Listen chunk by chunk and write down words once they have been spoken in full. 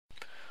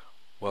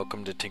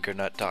Welcome to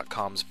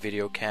Tinkernut.com's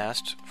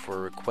videocast.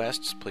 For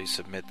requests, please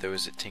submit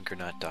those at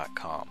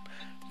Tinkernut.com.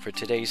 For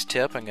today's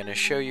tip, I'm going to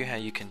show you how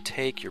you can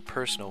take your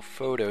personal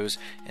photos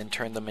and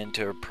turn them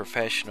into a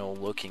professional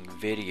looking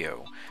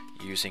video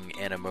using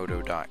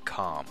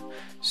Animoto.com.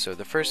 So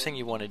the first thing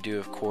you want to do,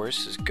 of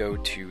course, is go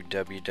to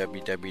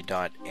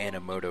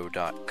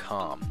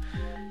www.animoto.com.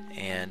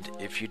 And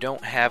if you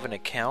don't have an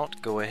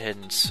account, go ahead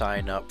and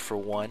sign up for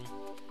one.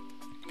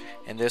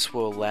 And this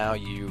will allow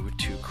you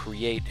to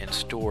create and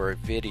store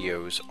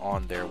videos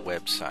on their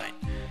website.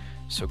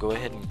 So go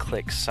ahead and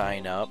click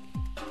sign up,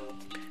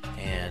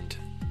 and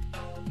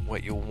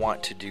what you'll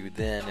want to do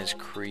then is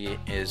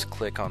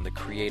click on the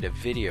create a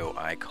video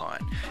icon,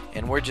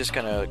 and we're just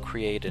going to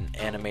create an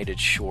animated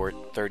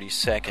short 30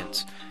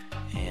 seconds,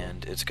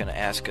 and it's going to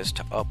ask us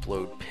to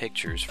upload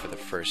pictures for the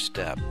first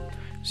step.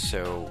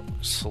 So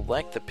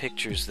select the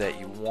pictures that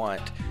you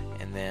want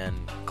and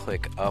then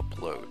click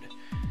upload.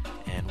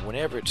 And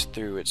whenever it's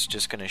through, it's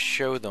just going to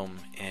show them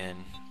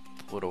in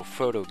the little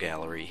photo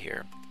gallery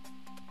here.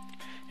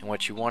 And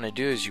what you want to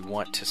do is you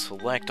want to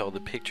select all the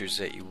pictures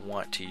that you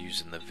want to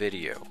use in the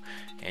video.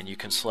 And you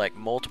can select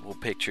multiple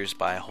pictures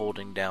by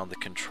holding down the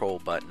control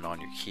button on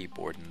your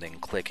keyboard and then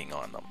clicking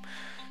on them.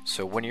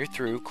 So when you're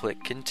through,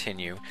 click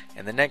continue,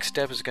 and the next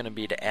step is going to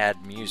be to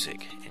add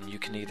music. And you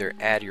can either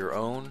add your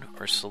own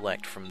or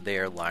select from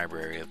their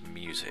library of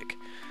music.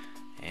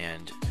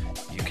 And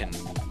you can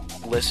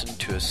listen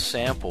to a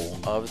sample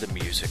of the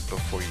music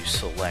before you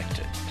select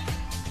it.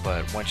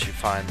 But once you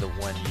find the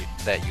one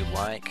that you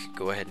like,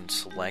 go ahead and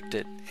select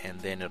it,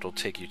 and then it'll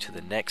take you to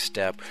the next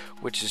step,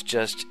 which is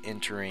just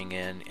entering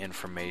in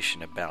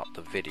information about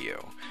the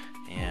video.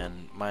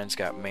 And mine's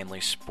got mainly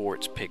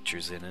sports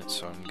pictures in it,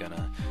 so I'm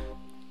gonna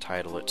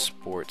title it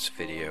sports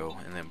video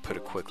and then put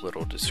a quick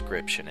little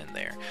description in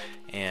there.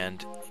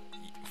 And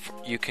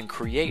you can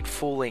create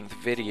full-length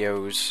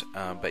videos,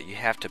 but you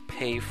have to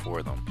pay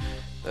for them.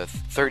 The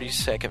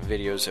 30-second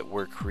videos that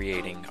we're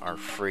creating are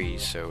free,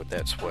 so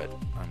that's what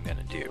I'm going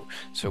to do.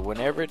 So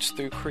whenever it's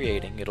through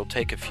creating, it'll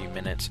take a few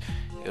minutes.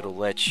 It'll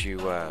let you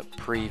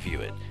preview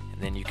it,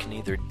 and then you can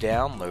either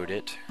download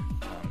it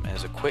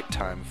as a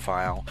QuickTime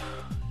file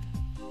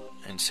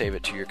and save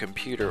it to your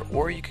computer,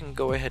 or you can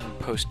go ahead and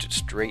post it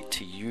straight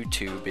to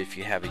YouTube if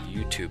you have a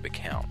YouTube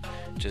account.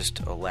 Just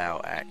allow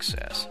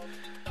access.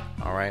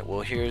 Alright,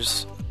 well,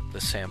 here's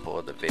the sample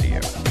of the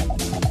video.